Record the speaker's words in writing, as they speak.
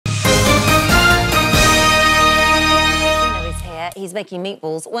he's making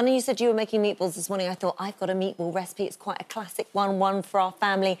meatballs. When you said you were making meatballs this morning, I thought, I've got a meatball recipe. It's quite a classic one for our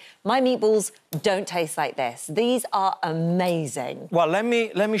family. My meatballs don't taste like this. These are amazing. Well, let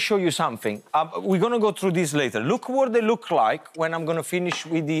me show you something. We're going to go through this later. Look what they look like when I'm going to finish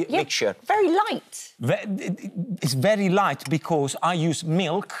with the mixture. Very light. It's very light because I use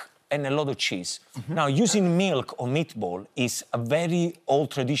milk and a lot of cheese. Now, using milk on meatball is a very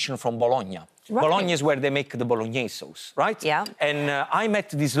old tradition from Bologna. Right. Bologna is where they make the bolognese sauce, right? Yeah. And I met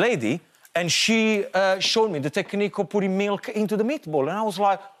this lady, and she showed me the technique of putting milk into the meatball, and I was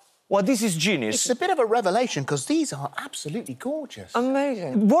like, well, this is genius. It's a bit of a revelation, because these are absolutely gorgeous.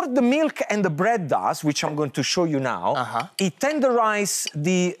 Amazing. What the milk and the bread does, which I'm going to show you now, it tenderizes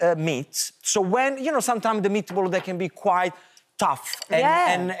the meat. So when, you know, sometimes the meatball, they can be quite tough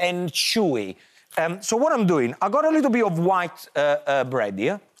and chewy. So what I'm doing, I got a little bit of white bread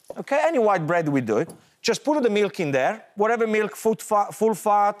here. Okay, any white bread we do it. Just put the milk in there, whatever milk, full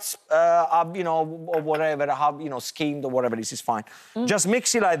fat, you know, or whatever, you know, skimmed or whatever, this is fine. Just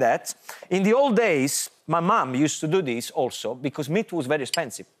mix it like that. In the old days, my mum used to do this also because meat was very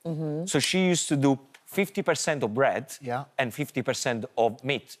expensive. So she used to do 50% of bread and 50% of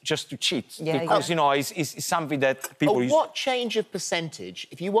meat, just to cheat. Because, you know, it's something that people use. What change of percentage,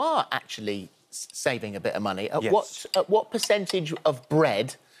 if you are actually saving a bit of money, at what percentage of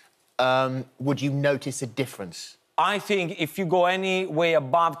bread would you notice a difference? I think if you go any way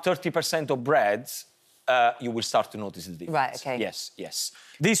above 30% of breads, you will start to notice the difference. Right, OK. Yes, yes.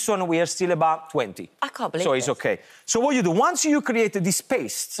 This one, we are still about 20. I can't believe So it's OK. So what you do, once you create this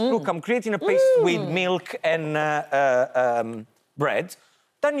paste, look, I'm creating a paste with milk and bread,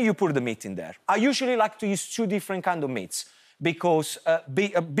 then you put the meat in there. I usually like to use two different kinds of meats because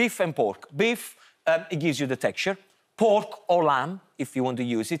beef and pork. Beef, it gives you the texture. Pork or lamb, if you want to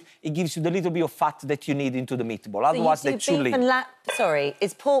use it, it gives you the little bit of fat that you need into the meatball. Otherwise, they're too lean. Sorry,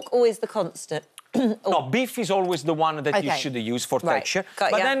 is pork always the constant? No, beef is always the one that you should use for texture.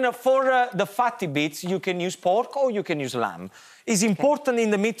 But then for the fatty bits, you can use pork or you can use lamb. It's important in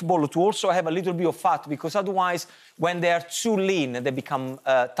the meatball to also have a little bit of fat because otherwise, when they are too lean, they become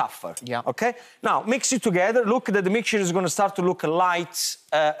tougher. OK? Now, mix it together. Look that the mixture is going to start to look a light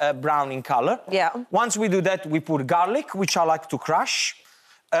brown in colour. Once we do that, we put garlic, which I like to crush.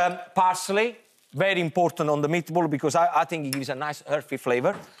 Parsley, very important on the meatball because I think it gives a nice earthy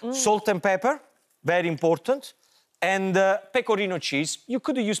flavour. Salt and pepper. Very important. And pecorino cheese. You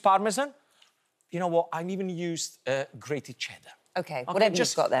could use Parmesan. You know what? I've even used grated cheddar. OK, whatever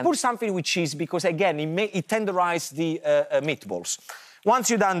you've got then. Put something with cheese because, again, it tenderizes the meatballs. Once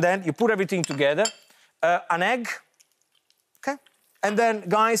you're done then, you put everything together. An egg. OK? And then,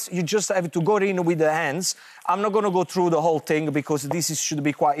 guys, you just have to go in with the hands. I'm not going to go through the whole thing because should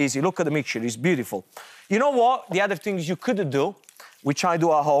be quite easy. Look at the mixture. It's beautiful. You know what? The other things you could do, which I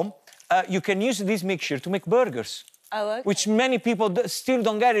do at home, you can use this mixture to make burgers. Oh, OK. Which many people still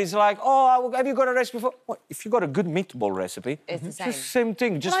don't get. It's like, oh, have you got a recipe for... Well, if you got a good meatball recipe... It's the same. Just same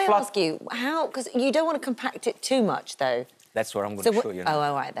thing. Just Can I ask you, how... Because you don't want to compact it too much, though. That's what I'm going to show you now. Oh,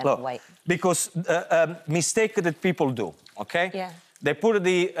 all right, then. Look, wait. Because mistake that people do, OK? Yeah. They put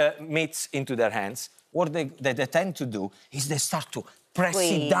the meats into their hands. What they tend to do is they start to press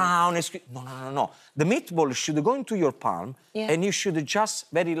it down. No. The meatball should go into your palm and you should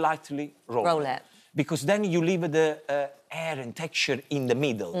just very lightly roll it. Because then you leave the air and texture in the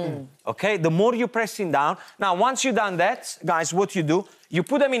middle, OK? The more you're pressing down... Now, once you've done that, guys, what you do, you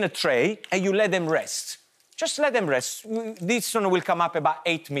put them in a tray and you let them rest. Just let them rest. This one will come up about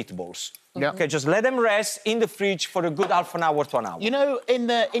 8 meatballs. OK, just let them rest in the fridge for a good half an hour to an hour. You know,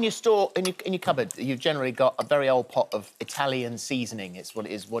 in your store, in your cupboard, you've generally got a very old pot of Italian seasoning. It's what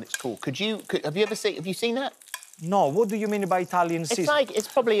it's called. Have you seen that? No, what do you mean by Italian seasoning? It's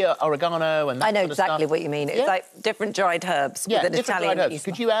probably oregano and that I know sort of exactly stuff. what you mean. It's like different dried herbs with an Italian dried herbs.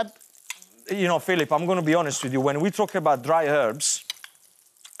 Could you add? You know, Philip, I'm going to be honest with you. When we talk about dry herbs,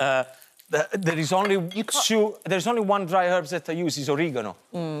 there's only one dry herb that I use is oregano.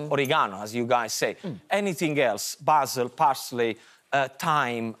 Oregano, as you guys say. Anything else, basil, parsley,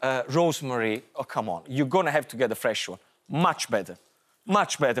 thyme, rosemary, oh, come on. You're going to have to get a fresh one. Much better.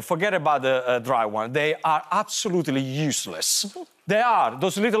 Much better. Forget about the dry one. They are absolutely useless. They are.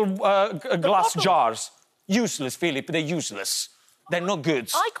 Those little glass jars. Useless, Philip. They're useless. They're not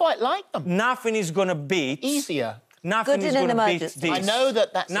good. I quite like them. Nothing is going to beat... Easier. Nothing is going to beat this. I know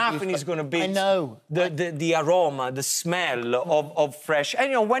that's... Nothing is going to beat... I know. The aroma, the smell of fresh... And,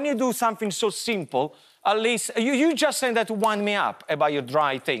 you know, when you do something so simple, at least... You just saying that to wind me up about your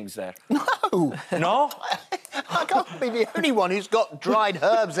dry things there. No. No? I can't be the only one who's got dried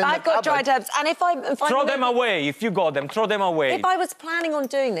herbs in the I've got cupboard. dried herbs, and if I'm Throw them away. If you got them, throw them away. If I was planning on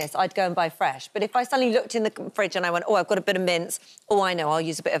doing this, I'd go and buy fresh. But if I suddenly looked in the fridge and I went, oh, I've got a bit of mince, oh, I know, I'll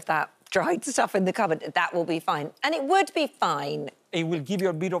use a bit of that dried stuff in the cupboard, that will be fine. And it would be fine. It will give you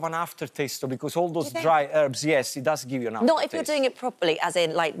a bit of an aftertaste, though, because all those dry herbs, yes, it does give you an aftertaste. Not if you're doing it properly, as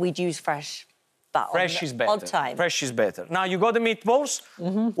in, like, we'd use fresh, but fresh is better. Odd time. Fresh is better. Now, you got the meatballs.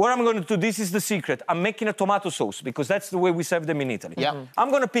 What I'm going to do, this is the secret. I'm making a tomato sauce, because that's the way we serve them in Italy. Yeah. I'm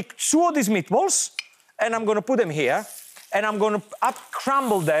going to pick 2 of these meatballs, and I'm going to put them here, and I'm going to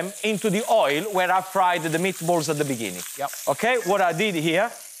crumble them into the oil where I fried the meatballs at the beginning. Yep. OK, what I did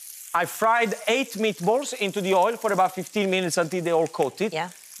here, I fried 8 meatballs into the oil for about 15 minutes until they all coated. Yeah.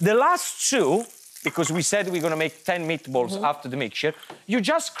 The last 2, because we said we're going to make 10 meatballs after the mixture, you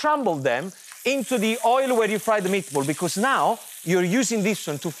just crumble them into the oil where you fry the meatball, because now you're using this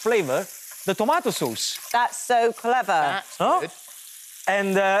one to flavour the tomato sauce. That's so clever. That's good.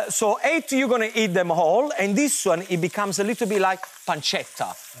 And so 8, you're going to eat them whole, and this one, it becomes a little bit like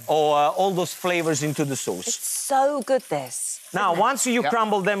pancetta, or all those flavours into the sauce. It's so good, this. Now, once you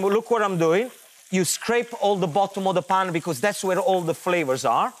crumble them, look what I'm doing. You scrape all the bottom of the pan, because that's where all the flavours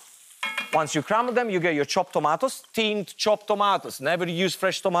are. Once you crumble them, you get your chopped tomatoes, tinned chopped tomatoes. Never use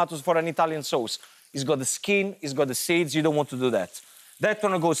fresh tomatoes for an Italian sauce. It's got the skin, it's got the seeds, you don't want to do that. That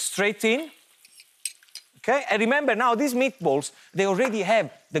one goes straight in. OK? And remember, now, these meatballs, they already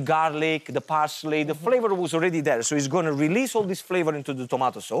have the garlic, the parsley, the flavour was already there. So it's going to release all this flavour into the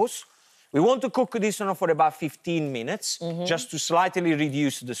tomato sauce. We want to cook this one for about 15 minutes, just to slightly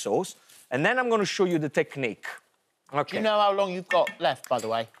reduce the sauce. And then I'm going to show you the technique. Okay. Do you know how long you've got left, by the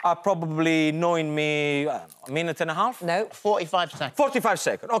way? Probably, knowing me, I don't know, a minute and a half? No. 45 seconds. 45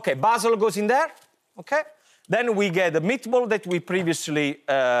 seconds. OK, basil goes in there. OK? Then we get the meatball that we previously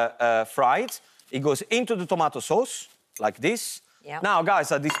fried. It goes into the tomato sauce, like this. Yep. Now,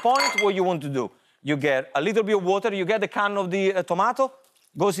 guys, at this point, what you want to do, you get a little bit of water, you get the can of the tomato,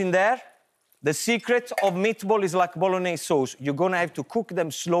 goes in there. The secret of meatball is like bolognese sauce. You're going to have to cook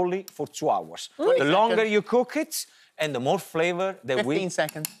them slowly for 2 hours. The longer you cook it, and the more flavour they will... 15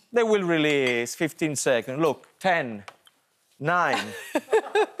 seconds. They will release. 15 seconds. Look, 10, 9,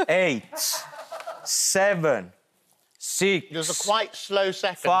 8, 7, 6... There's a quite slow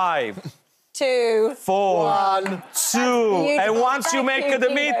second. 5... 2, 4, 1. 2, beautiful. and once you make the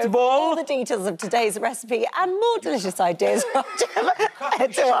Gino, for all meatball... the details of today's recipe and more delicious ideas to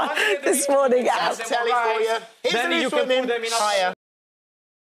our this morning. That's telly for you. Here's Then the new you can swimming. put them in a... Higher.